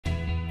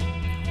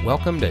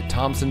Welcome to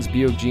Thompsons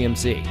Buick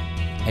GMC,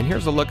 and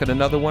here's a look at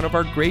another one of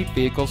our great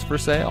vehicles for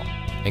sale,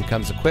 and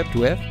comes equipped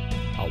with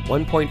a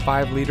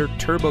 1.5-liter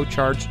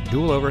turbocharged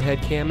dual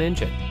overhead cam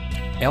engine,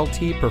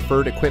 LT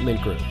Preferred Equipment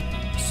Group,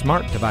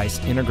 smart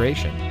device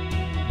integration,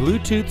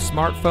 Bluetooth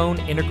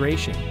smartphone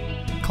integration,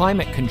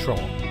 climate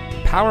control,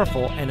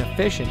 powerful and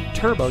efficient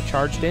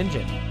turbocharged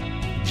engine,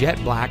 jet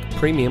black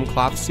premium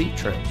cloth seat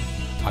trim,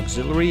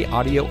 auxiliary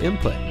audio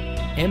input,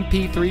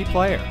 MP3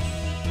 player,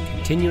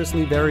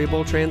 continuously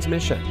variable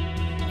transmission,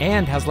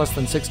 and has less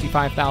than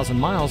 65,000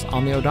 miles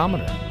on the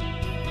odometer.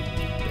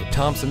 The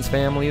Thompsons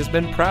family has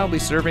been proudly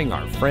serving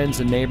our friends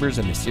and neighbors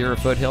in the Sierra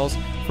foothills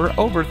for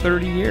over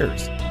 30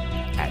 years.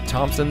 At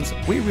Thompsons,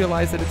 we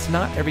realize that it's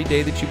not every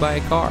day that you buy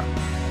a car.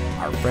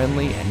 Our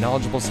friendly and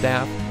knowledgeable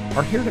staff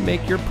are here to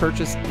make your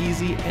purchase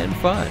easy and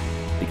fun,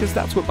 because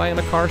that's what buying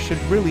a car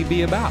should really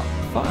be about,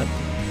 fun.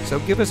 So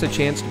give us a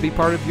chance to be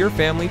part of your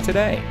family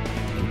today,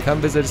 and come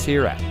visit us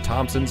here at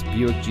Thompsons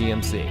Buick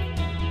GMC.